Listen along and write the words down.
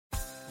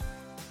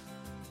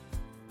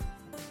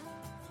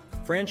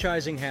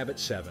Franchising Habit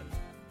 7.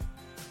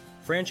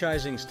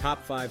 Franchising's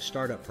top 5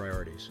 startup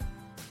priorities.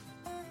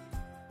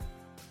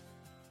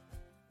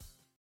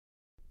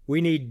 We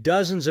need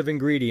dozens of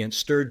ingredients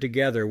stirred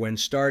together when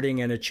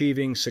starting and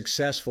achieving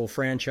successful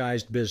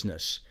franchised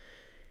business.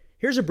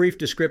 Here's a brief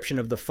description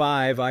of the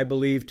 5 I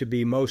believe to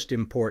be most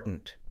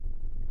important.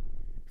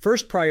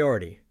 First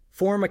priority,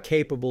 form a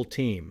capable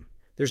team.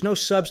 There's no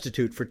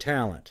substitute for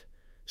talent.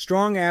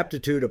 Strong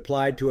aptitude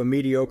applied to a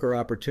mediocre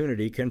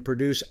opportunity can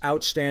produce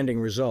outstanding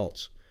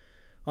results.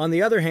 On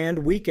the other hand,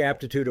 weak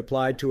aptitude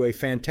applied to a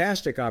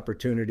fantastic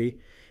opportunity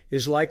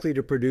is likely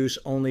to produce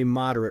only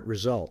moderate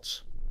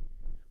results.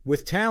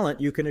 With talent,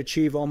 you can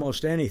achieve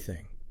almost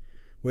anything.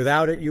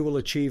 Without it, you will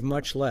achieve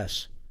much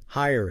less.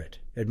 Hire it,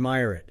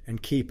 admire it,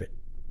 and keep it.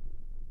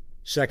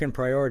 Second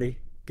priority,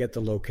 get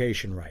the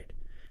location right.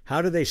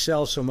 How do they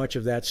sell so much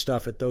of that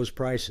stuff at those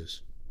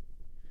prices?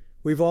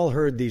 We've all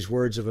heard these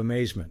words of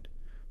amazement.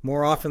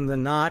 More often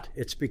than not,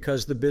 it's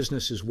because the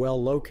business is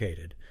well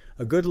located.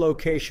 A good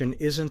location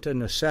isn't a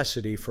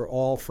necessity for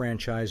all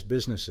franchise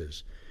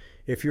businesses.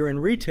 If you're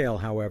in retail,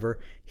 however,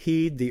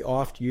 heed the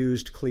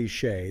oft-used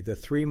cliché, the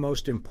 3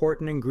 most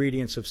important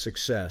ingredients of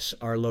success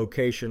are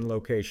location,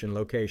 location,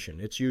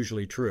 location. It's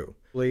usually true.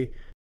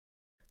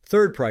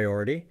 Third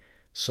priority,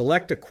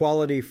 select a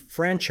quality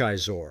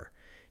franchisor.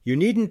 You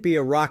needn't be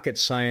a rocket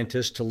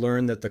scientist to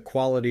learn that the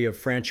quality of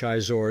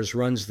franchisors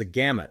runs the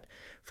gamut,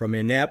 from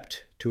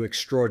inept to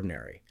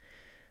extraordinary.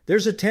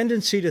 There's a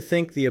tendency to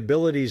think the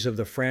abilities of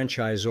the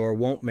franchisor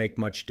won't make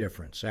much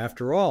difference.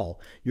 After all,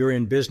 you're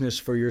in business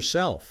for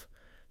yourself.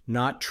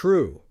 Not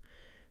true.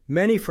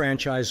 Many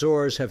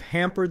franchisors have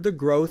hampered the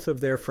growth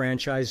of their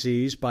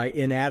franchisees by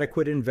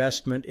inadequate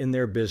investment in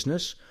their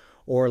business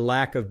or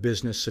lack of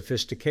business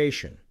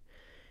sophistication.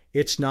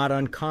 It's not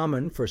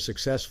uncommon for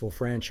successful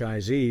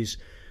franchisees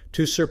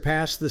to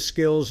surpass the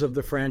skills of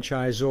the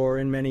franchisor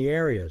in many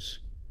areas.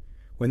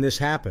 When this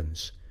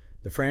happens,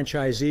 the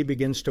franchisee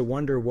begins to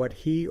wonder what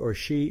he or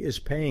she is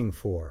paying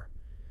for.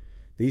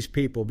 These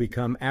people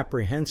become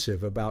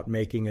apprehensive about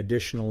making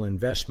additional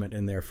investment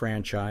in their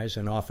franchise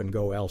and often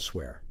go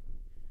elsewhere.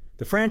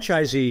 The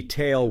franchisee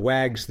tail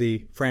wags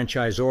the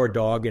franchisor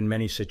dog in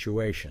many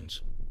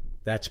situations.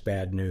 That's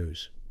bad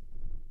news.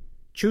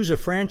 Choose a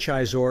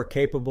franchisor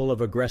capable of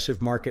aggressive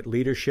market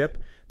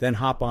leadership, then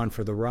hop on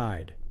for the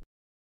ride.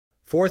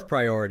 Fourth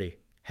priority,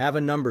 have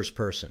a numbers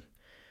person.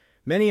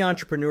 Many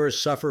entrepreneurs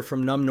suffer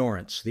from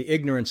numbnorance, the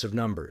ignorance of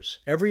numbers.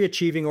 Every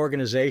achieving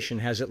organization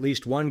has at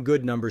least one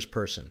good numbers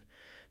person.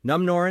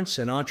 Numbnorance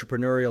and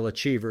entrepreneurial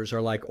achievers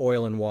are like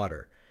oil and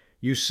water.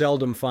 You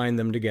seldom find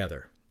them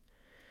together.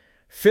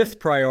 Fifth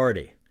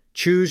priority,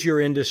 choose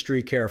your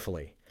industry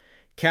carefully.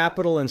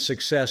 Capital and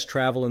success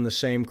travel in the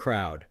same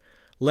crowd.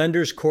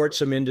 Lenders court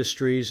some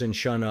industries and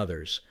shun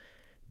others.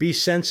 Be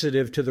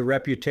sensitive to the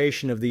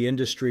reputation of the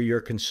industry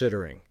you're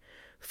considering.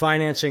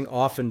 Financing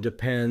often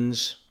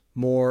depends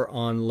more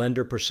on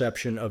lender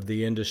perception of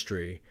the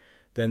industry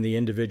than the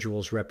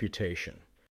individual's reputation.